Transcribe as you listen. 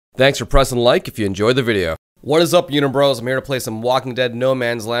Thanks for pressing like if you enjoyed the video. What is up, Unibros? I'm here to play some Walking Dead No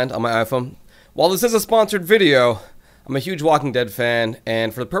Man's Land on my iPhone. While this is a sponsored video, I'm a huge Walking Dead fan,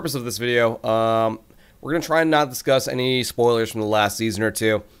 and for the purpose of this video, we're going to try and not discuss any spoilers from the last season or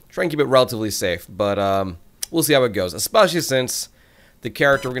two. Try and keep it relatively safe, but we'll see how it goes, especially since the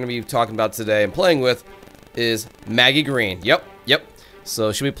character we're going to be talking about today and playing with is Maggie Green. Yep.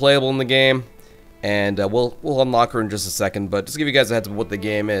 So she'll be playable in the game, and we'll unlock her in just a second, but just to give you guys a heads up what the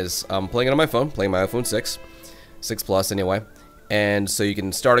game is. I'm playing it on my phone, playing my iPhone 6 Plus anyway, and so you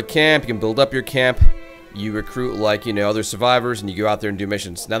can start a camp, you can build up your camp, you recruit, like, you know, other survivors, and you go out there and do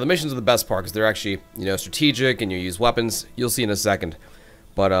missions. Now the missions are the best part because they're actually, you know, strategic, and you use weapons. You'll see in a second.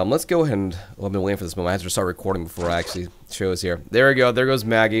 But let's go ahead and, well, I've been waiting for this moment. I have to start recording before I actually show us here. There we go. There goes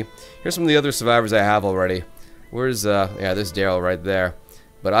Maggie. Here's some of the other survivors I have already. Where's yeah, there's Daryl right there.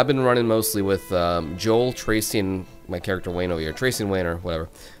 But I've been running mostly with Joel, Tracy, and my character Wayne over here. Tracy and Wayne or whatever.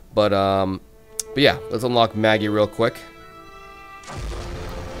 But yeah, let's unlock Maggie real quick.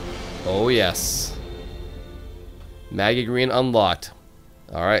 Oh yes, Maggie Green unlocked.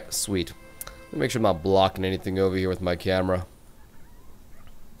 All right, sweet. Let me make sure I'm not blocking anything over here with my camera.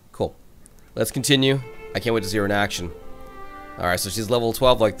 Cool. Let's continue. I can't wait to see her in action. All right, so she's level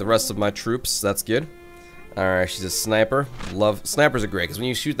 12 like the rest of my troops. That's good. Alright, she's a sniper. Snipers are great, because when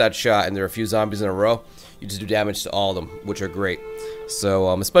you shoot that shot and there are a few zombies in a row, you just do damage to all of them, which are great.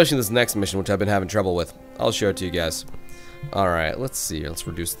 So, especially in this next mission, which I've been having trouble with. I'll show it to you guys. Alright, let's see. Let's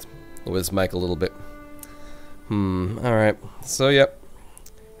reduce this mic a little bit. Alright. So, yep.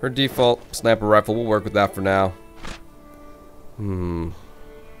 Her default sniper rifle, we'll work with that for now.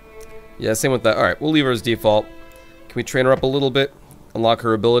 Yeah, same with that. Alright, we'll leave her as default. Can we train her up a little bit? Unlock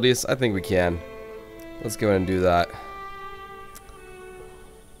her abilities? I think we can. Let's go ahead and do that.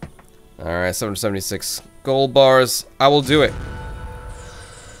 Alright, 776 gold bars. I will do it.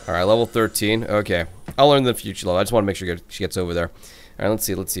 Alright, level 13. Okay. I'll learn the future level. I just want to make sure she gets over there. Alright,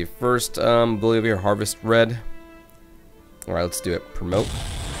 let's see. First, believe here, harvest red. Alright, let's do it. Promote.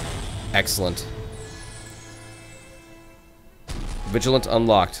 Excellent. Vigilant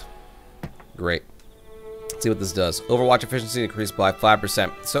unlocked. Great. Let's see what this does. Overwatch efficiency increased by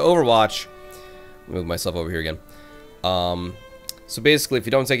 5%. So Overwatch... move myself over here again. So basically, if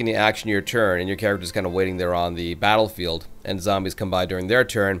you don't take any action your turn and your character's kind of waiting there on the battlefield and zombies come by during their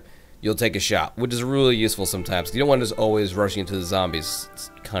turn, you'll take a shot, which is really useful sometimes. You don't want to just always rushing into the zombies.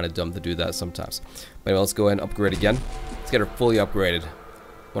 It's kind of dumb to do that sometimes. But anyway, let's go ahead and upgrade again. Let's get her fully upgraded. I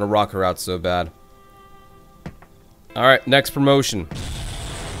want to rock her out so bad. Alright, next promotion.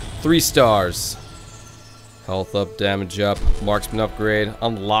 3 stars. Health up, damage up, marksman upgrade,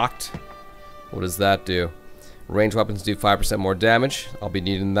 unlocked. What does that do? Ranged weapons do 5% more damage. I'll be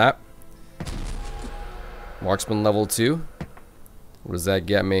needing that. Marksman level 2. What does that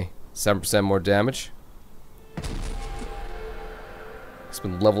get me? 7% more damage. It's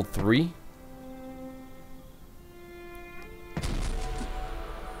been level 3.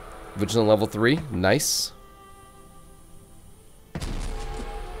 Vigilant level 3. Nice.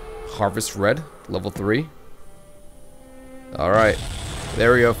 Harvest red level 3. Alright.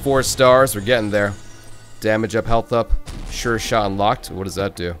 There we go, 4 stars. We're getting there. Damage up, health up. Sure shot unlocked. What does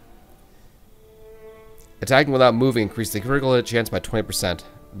that do? Attacking without moving increased the critical hit chance by 20%.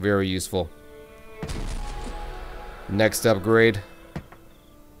 Very useful. Next upgrade.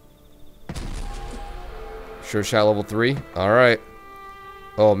 Sure shot level 3. Alright.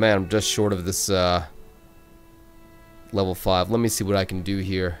 Oh man, I'm just short of this level 5. Let me see what I can do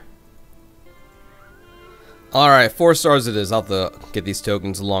here. Alright, 4 stars it is. I'll have to get these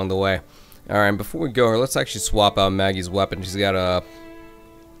tokens along the way. Alright, before we go, let's actually swap out Maggie's weapon. She's got a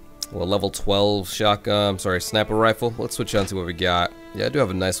level 12 shotgun, sniper rifle. Let's switch on to what we got. Yeah, I do have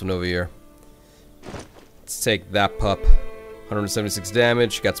a nice one over here. Let's take that pup. 176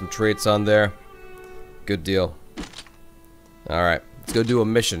 damage, got some traits on there. Good deal. Alright, let's go do a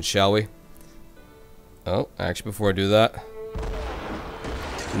mission, shall we? Oh, actually, before I do that,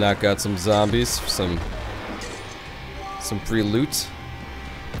 knock out some zombies for some free loot.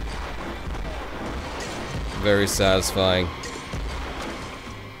 Very satisfying.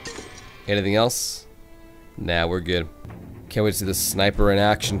 Anything else? Nah, we're good. Can't wait to see this sniper in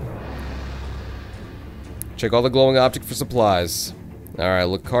action. Check all the glowing objects for supplies. Alright,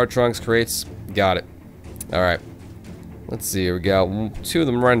 look, car trunks, crates. Got it. Alright. Let's see, we got 2 of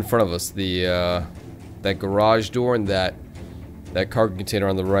them right in front of us. The that garage door and that cargo container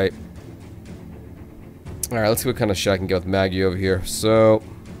on the right. Alright, let's see what kind of shot I can get with Maggie over here. So,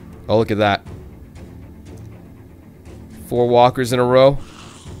 oh, look at that. 4 walkers in a row.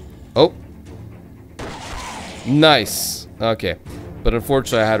 Oh. Nice. Okay. But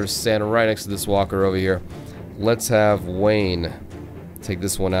unfortunately, I had her stand right next to this walker over here. Let's have Wayne take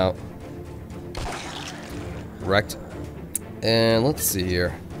this one out. Wrecked. And let's see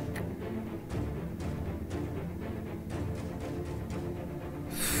here.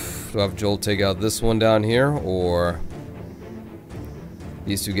 Do I have Joel take out this one down here, or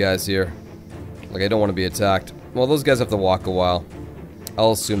these two guys here? Like, I don't want to be attacked. Well, those guys have to walk a while.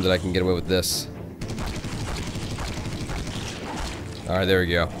 I'll assume that I can get away with this. Alright, there we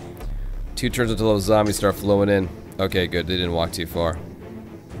go. 2 turns until those zombies start flowing in. Okay, good. They didn't walk too far.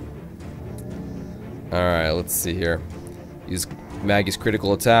 Alright, let's see here. Use Maggie's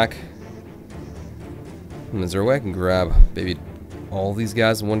critical attack. Is there a way I can grab maybe all these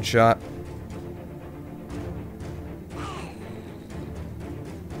guys in one shot?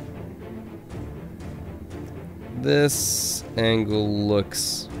 This angle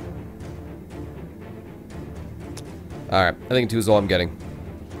looks... Alright, I think 2 is all I'm getting.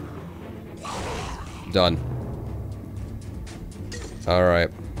 Done. Alright.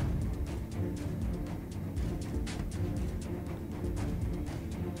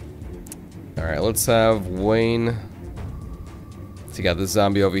 Alright, let's have Wayne take out this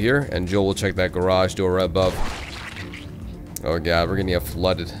zombie over here, and Joel will check that garage door right above. Oh god, we're gonna get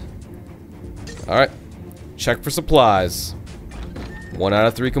flooded. Alright. Check for supplies. 1 out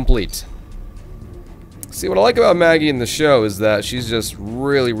of 3 complete. See, what I like about Maggie in the show is that she's just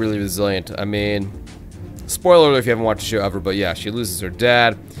really, really resilient. I mean, spoiler alert if you haven't watched the show ever, but yeah, she loses her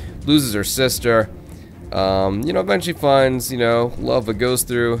dad, loses her sister, you know, eventually finds, you know, love, but goes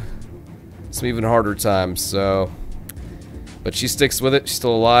through some even harder times, so... But she sticks with it, she's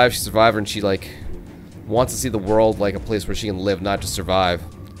still alive, she's a survivor, and she, like, wants to see the world like a place where she can live, not just survive.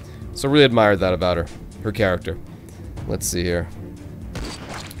 So I really admired that about her, her character. Let's see here.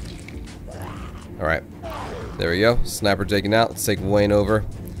 Alright. There we go. Sniper taken out. Let's take Wayne over.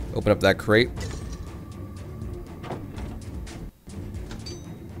 Open up that crate.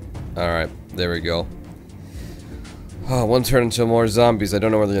 Alright. There we go. Oh, 1 turn into more zombies. I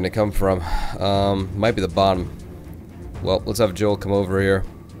don't know where they're going to come from. Might be the bottom. Well, let's have Joel come over here.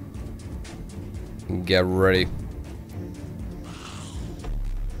 And get ready.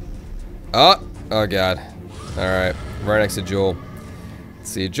 Oh! Oh god. Alright. Right next to Joel. Let's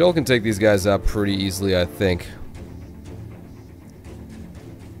see, Joel can take these guys out pretty easily, I think.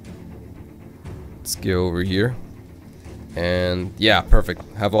 Let's go over here. And, yeah, perfect.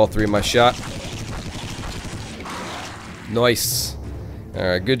 Have all 3 in my shot. Nice.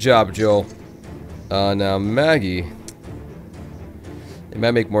 Alright, good job, Joel. Now, Maggie. It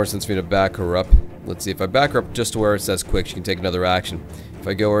might make more sense for me to back her up. Let's see, if I back her up just to where it says quick, she can take another action. If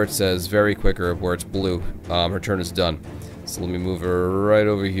I go where it says very quick or where it's blue, her turn is done. So let me move her right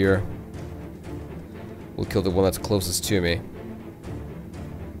over here. We'll kill the one that's closest to me.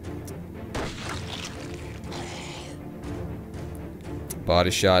 Body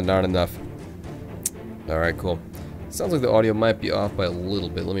shot, not enough. Alright, cool. Sounds like the audio might be off by a little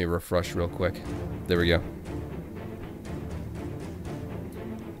bit. Let me refresh real quick. There we go.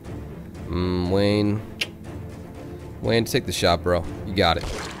 Wayne. Wayne, take the shot, bro. You got it.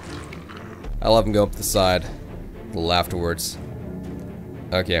 I'll have him go up the side a little afterwards.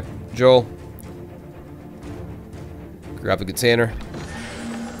 Okay. Joel. Grab the container.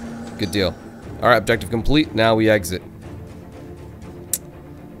 Good deal. Alright, objective complete. Now we exit.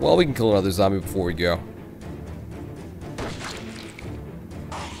 Well, we can kill another zombie before we go.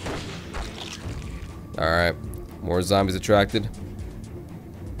 Alright. More zombies attracted.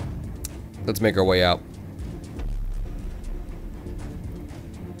 Let's make our way out.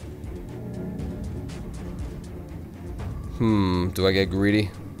 Do I get greedy?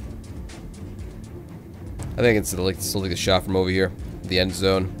 I think I can still take a shot from over here. The end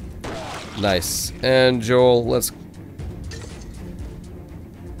zone. Nice. And Joel, let's...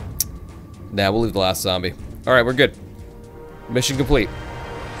 Nah, we'll leave the last zombie. Alright, we're good. Mission complete.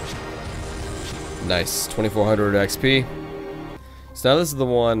 Nice. 2400 XP. So now this is the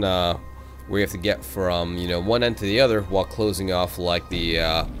one where you have to get from, you know, one end to the other while closing off, like,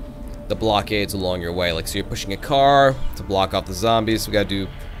 the blockades along your way. Like, so you're pushing a car to block off the zombies. We gotta do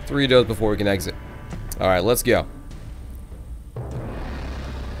 3 of those before we can exit. Alright, let's go.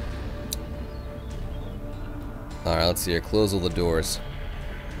 Alright, let's see here. Close all the doors.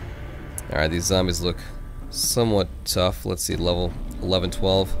 Alright, these zombies look somewhat tough. Let's see, level 11,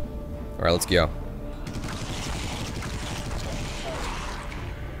 12. Alright, let's go.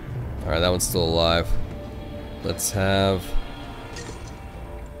 Alright, that one's still alive. Let's have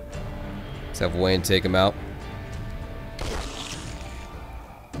Wayne take him out.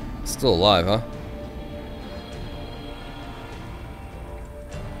 Still alive, huh?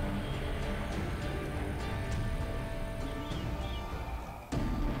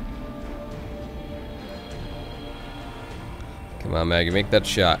 Come on, Maggie, make that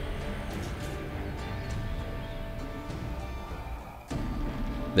shot.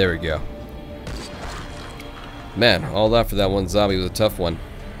 There we go. Man, all that for that one zombie was a tough one.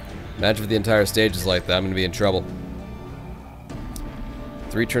 Imagine if the entire stage is like that, I'm gonna be in trouble.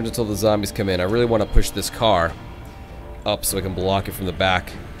 3 turns until the zombies come in. I really want to push this car up so I can block it from the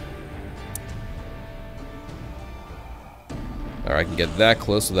back. Alright, I can get that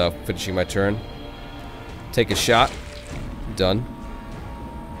close without finishing my turn. Take a shot. Done.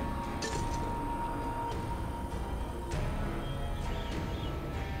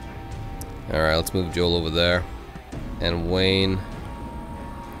 Alright, let's move Joel over there. And Wayne.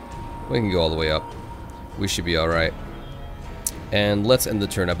 Wayne can go all the way up. We should be alright. And let's end the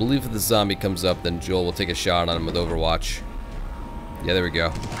turn. I believe if the zombie comes up, then Joel will take a shot on him with Overwatch. Yeah, there we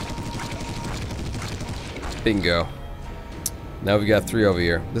go. Bingo. Now we've got 3 over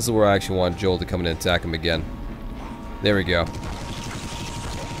here. This is where I actually want Joel to come in and attack him again. There we go.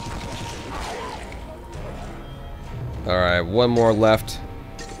 Alright, 1 more left.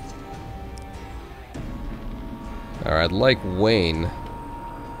 Alright, like Wayne.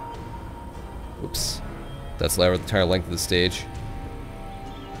 Oops. That's the entire length of the stage.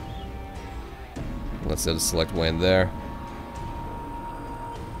 Let's just select Wayne there.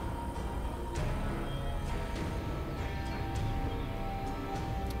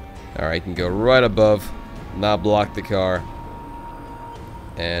 Alright, you can go right above, not block the car,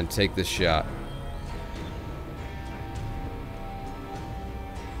 and take this shot.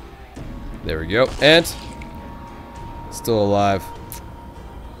 There we go, and still alive.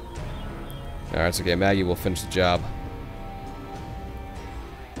 Alright, it's okay, Maggie will finish the job.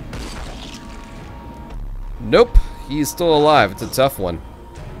 Nope, he's still alive. It's a tough one.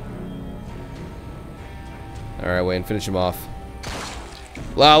 Alright, Wayne, finish him off.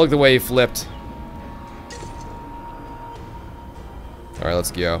 Wow, look at the way he flipped. Alright, let's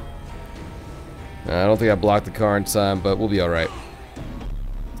go. I don't think I blocked the car in time, but we'll be alright.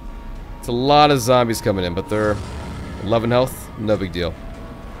 It's a lot of zombies coming in, but they're 11 health. No big deal.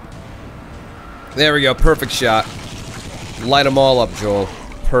 There we go, perfect shot. Light them all up, Joel.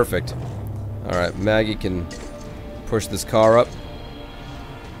 Perfect. Alright, Maggie can push this car up.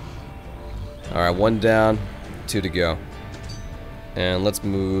 Alright, 1 down, 2 to go. And let's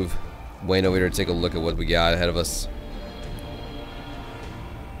move Wayne over here to take a look at what we got ahead of us.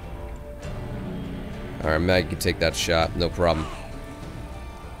 Alright, Maggie can take that shot, no problem.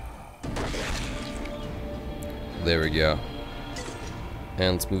 There we go.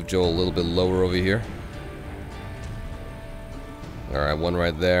 And let's move Joel a little bit lower over here. Alright, 1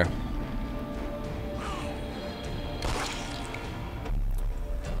 right there.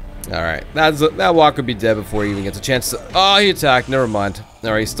 Alright, that walk would be dead before he even gets a chance to... Oh, he attacked, never mind.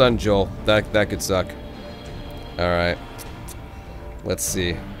 Alright, he stunned Joel. That could suck. Alright. Let's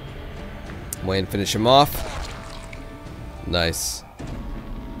see. Wayne, finish him off. Nice.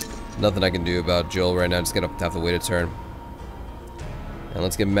 Nothing I can do about Joel right now, just gonna have to wait a turn. And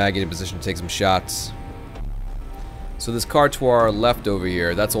let's get Maggie in a position to take some shots. So this car to our left over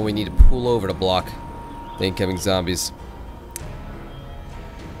here, that's what we need to pull over to block the incoming zombies.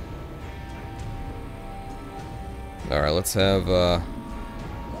 Alright, let's have,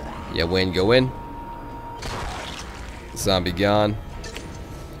 yeah, Wayne go in. Zombie gone.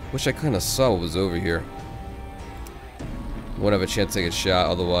 Wish I kind of saw what was over here. Won't have a chance to take a shot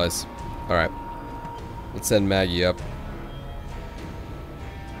otherwise. Alright. Let's send Maggie up.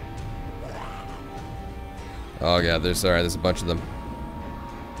 Oh yeah, there's a bunch of them.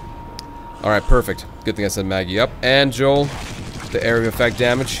 Alright, perfect. Good thing I sent Maggie up. And Joel, the area of effect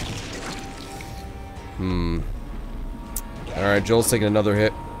damage. Alright, Joel's taking another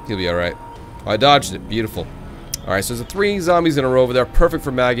hit. He'll be alright. Oh, I dodged it. Beautiful. Alright, so there's 3 zombies in a row over there. Perfect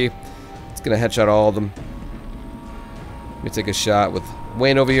for Maggie. It's gonna headshot all of them. Let me take a shot with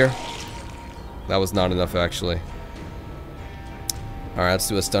Wayne over here. That was not enough, actually. Alright, let's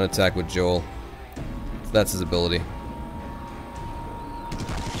do a stun attack with Joel. That's his ability.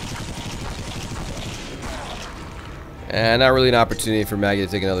 And not really an opportunity for Maggie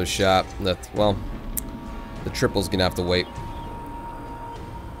to take another shot. Well, the triple's gonna have to wait.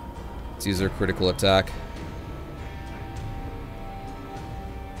 Let's use her critical attack.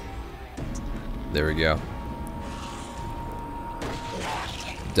 There we go.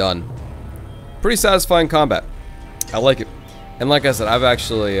 Done. Pretty satisfying combat. I like it. And like I said, I've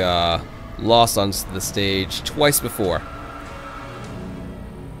actually lost on the stage twice before.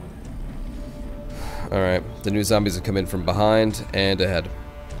 Alright, the new zombies have come in from behind and ahead.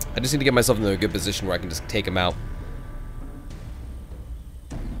 I just need to get myself into a good position where I can just take them out.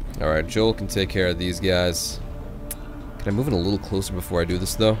 Alright, Joel can take care of these guys. Can I move in a little closer before I do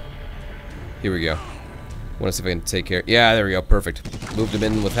this, though? Here we go. Want to see if I can take care. Yeah, there we go. Perfect. Moved him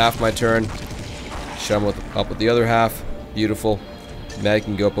in with half my turn. Shut him up with the other half. Beautiful. Maggie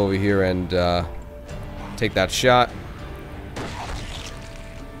can go up over here and take that shot.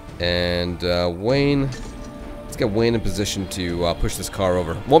 And Wayne. Let's get Wayne in position to push this car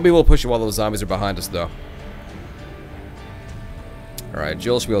over. Won't be able to push it while those zombies are behind us, though. Alright,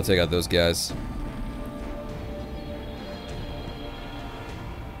 Jill should be able to take out those guys.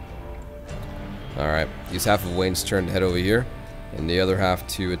 Alright, use half of Wayne's turn to head over here, and the other half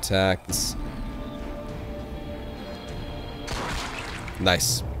to attack this.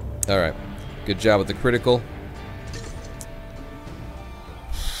 Nice. Alright, good job with the critical.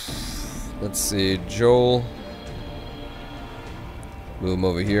 Let's see, Joel. Move him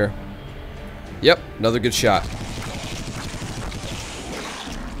over here. Yep, another good shot.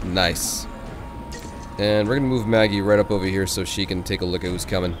 Nice. And we're going to move Maggie right up over here so she can take a look at who's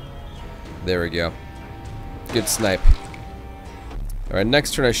coming. There we go. Good snipe. Alright,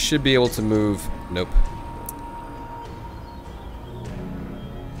 next turn I should be able to move. Nope.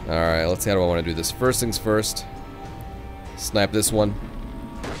 Alright, let's see how do I want to do this. First things first. Snipe this one.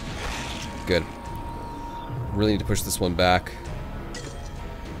 Good. Really need to push this one back.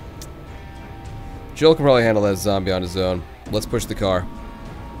 Joel can probably handle that zombie on his own. Let's push the car.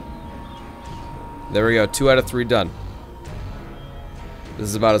 There we go. 2 out of 3 done. This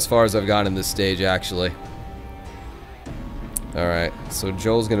is about as far as I've gotten in this stage, actually. Alright, so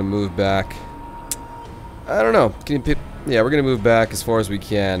Joel's gonna move back. I don't know. Can you yeah, we're gonna move back as far as we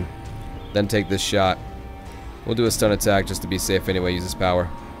can. Then take this shot. We'll do a stun attack just to be safe anyway. Use his power.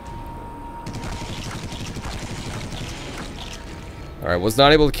 Alright, was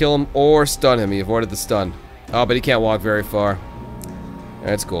not able to kill him or stun him. He avoided the stun. Oh, but he can't walk very far. Alright,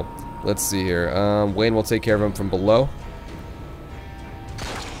 that's cool. Let's see here. Wayne will take care of him from below.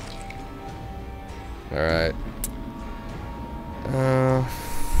 Alright.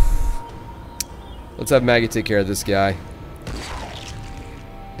 Let's have Maggie take care of this guy.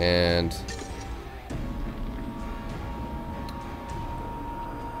 And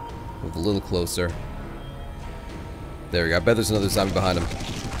move a little closer. There we go. I bet there's another zombie behind him.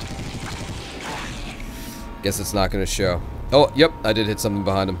 Guess it's not going to show. Oh, yep. I did hit something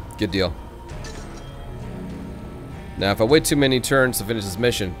behind him. Good deal. Now, if I wait too many turns to finish this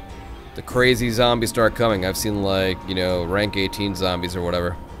mission, the crazy zombies start coming. I've seen, like, you know, rank 18 zombies or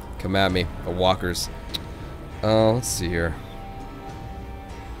whatever come at me. Or walkers. Let's see here.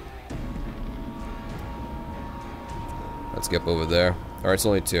 Let's get up over there. Alright, it's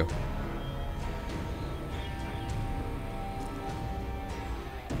only 2.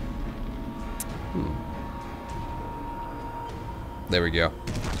 There we go.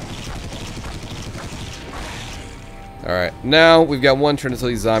 Alright, now we've got 1 turn until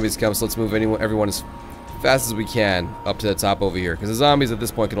these zombies come, so let's move everyone as fast as we can up to the top over here. Because the zombies at this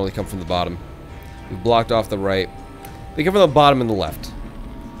point can only come from the bottom. We've blocked off the right. They come from the bottom and the left.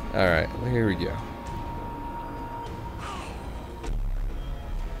 Alright, well, here we go.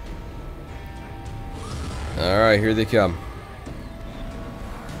 Alright, here they come.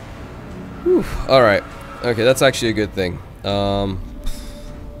 Whew. Alright. Okay, that's actually a good thing.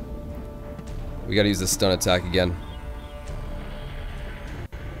 We gotta use the stun attack again.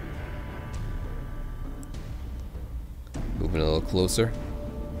 Moving a little closer.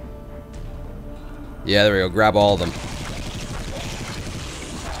 Yeah, there we go. Grab all of them.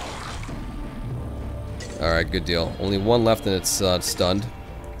 Alright, good deal. Only 1 left and it's stunned.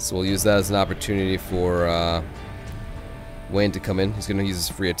 So we'll use that as an opportunity for Wayne to come in. He's gonna use his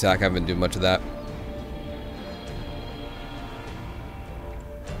free attack. I haven't been doing much of that.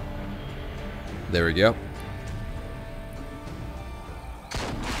 There we go.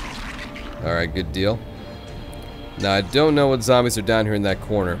 Alright, good deal. Now, I don't know what zombies are down here in that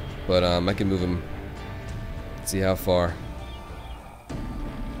corner, but I can move them. See how far.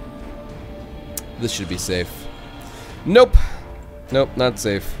 This should be safe. Nope! Nope, not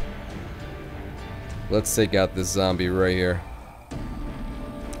safe. Let's take out this zombie right here.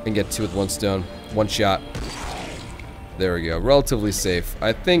 And get 2 with 1 stone. 1 shot. There we go. Relatively safe.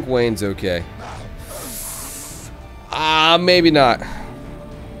 I think Wayne's okay. Maybe not.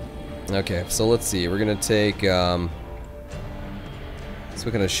 Okay, so let's see. We're gonna take, let's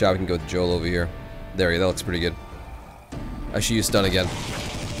look at a shot. We can go with Joel over here. There we go. That looks pretty good. I should use stun again.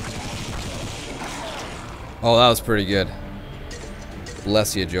 Oh, that was pretty good.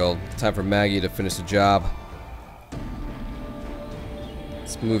 Bless you, Joel. Time for Maggie to finish the job.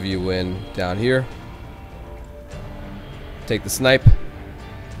 Let's move you in down here. Take the snipe.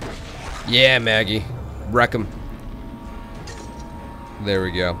 Yeah, Maggie. Wreck him. There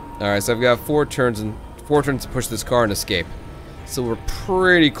we go. Alright, so I've got 4 turns to push this car and escape. So we're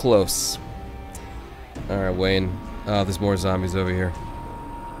pretty close. Alright, Wayne. Oh, there's more zombies over here.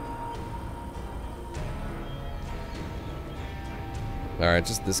 Alright,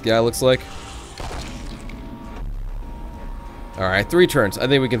 just this guy looks like. Alright, 3 turns. I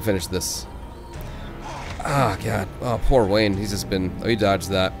think we can finish this. Oh, God. Oh, poor Wayne. He's just been... Oh, he dodged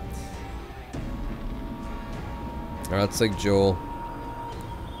that. Alright, let's take Joel.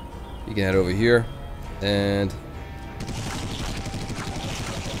 You can head over here. And...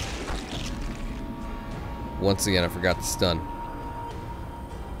 once again, I forgot to stun.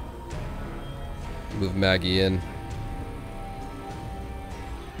 Move Maggie in.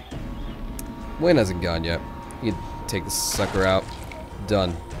 Wayne hasn't gone yet. You can take this sucker out.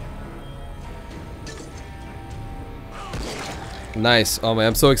 Done. Nice. Oh man,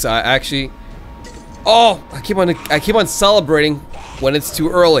 I'm so excited. Actually, oh, I keep on celebrating when it's too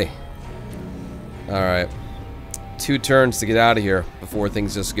early. All right, 2 turns to get out of here before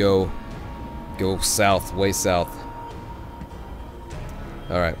things just go south, way south.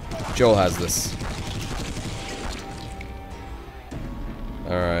 All right, Joel has this.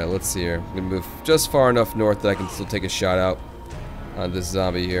 All right, let's see here. I'm gonna move just far enough north that I can still take a shot out on this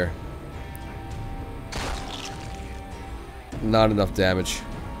zombie here. Not enough damage.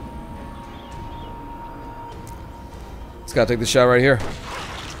 Just gotta take the shot right here.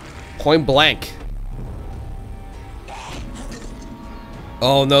 Point blank.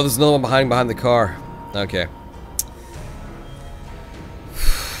 Oh no, there's another one behind the car. Okay.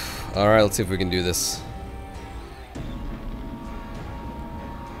 Alright, let's see if we can do this.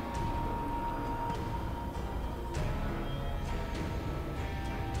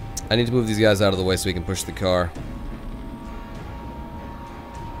 I need to move these guys out of the way so we can push the car.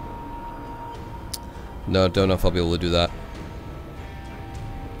 No, don't know if I'll be able to do that.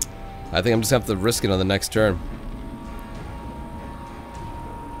 I think I'm just gonna have to risk it on the next turn.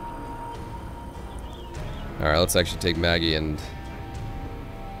 Alright, let's actually take Maggie and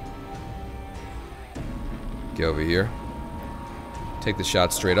go over here. Take the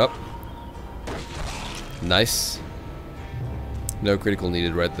shot straight up. Nice. No critical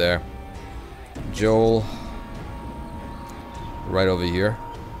needed right there. Joel. Right over here.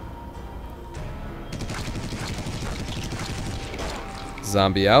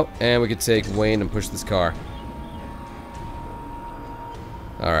 Zombie out, and we could take Wayne and push this car.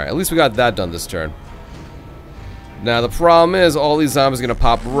 Alright, at least we got that done this turn. Now the problem is all these zombies are going to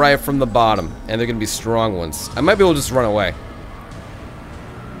pop right from the bottom, and they're going to be strong ones. I might be able to just run away.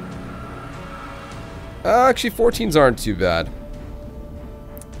 Actually 14s aren't too bad.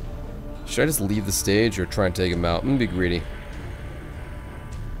 Should I just leave the stage or try and take him out? I'm going to be greedy.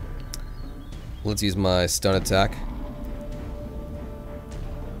 Let's use my stun attack.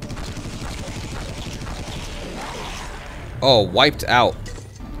 Oh, wiped out.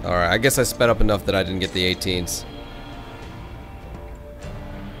 Alright, I guess I sped up enough that I didn't get the 18s.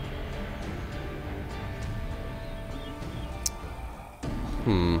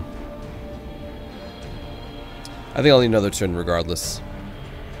 I think I'll need another turn regardless.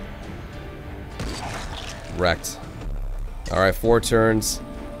 Wrecked. Alright, 4 turns.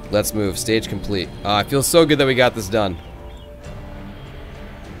 Let's move. Stage complete. I feel so good that we got this done.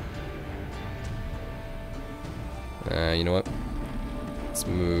 You know what? Let's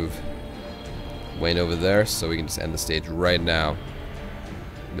move Wayne over there so we can just end the stage right now.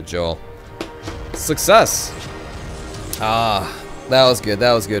 But Joel. Success! That was good.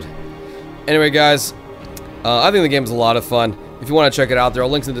 That was good. Anyway, guys, I think the game's a lot of fun. If you want to check it out, there are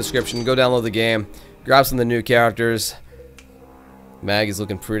links in the description. Go download the game. Grab some of the new characters. Maggie's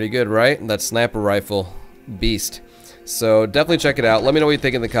looking pretty good, right? That sniper rifle. Beast. So definitely check it out. Let me know what you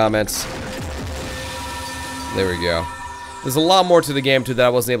think in the comments. There we go. There's a lot more to the game too that I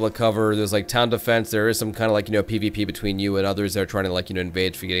wasn't able to cover. There's like town defense. There is some kind of like, you know, PvP between you and others that are trying to like, you know,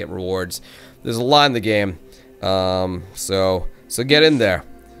 invade for you to get rewards. There's a lot in the game. So get in there.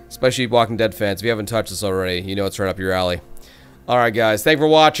 Especially Walking Dead fans. If you haven't touched this already, you know it's right up your alley. Alright guys, thanks for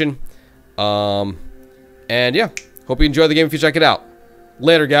watching. And yeah, hope you enjoy the game if you check it out.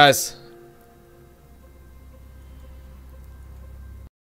 Later guys.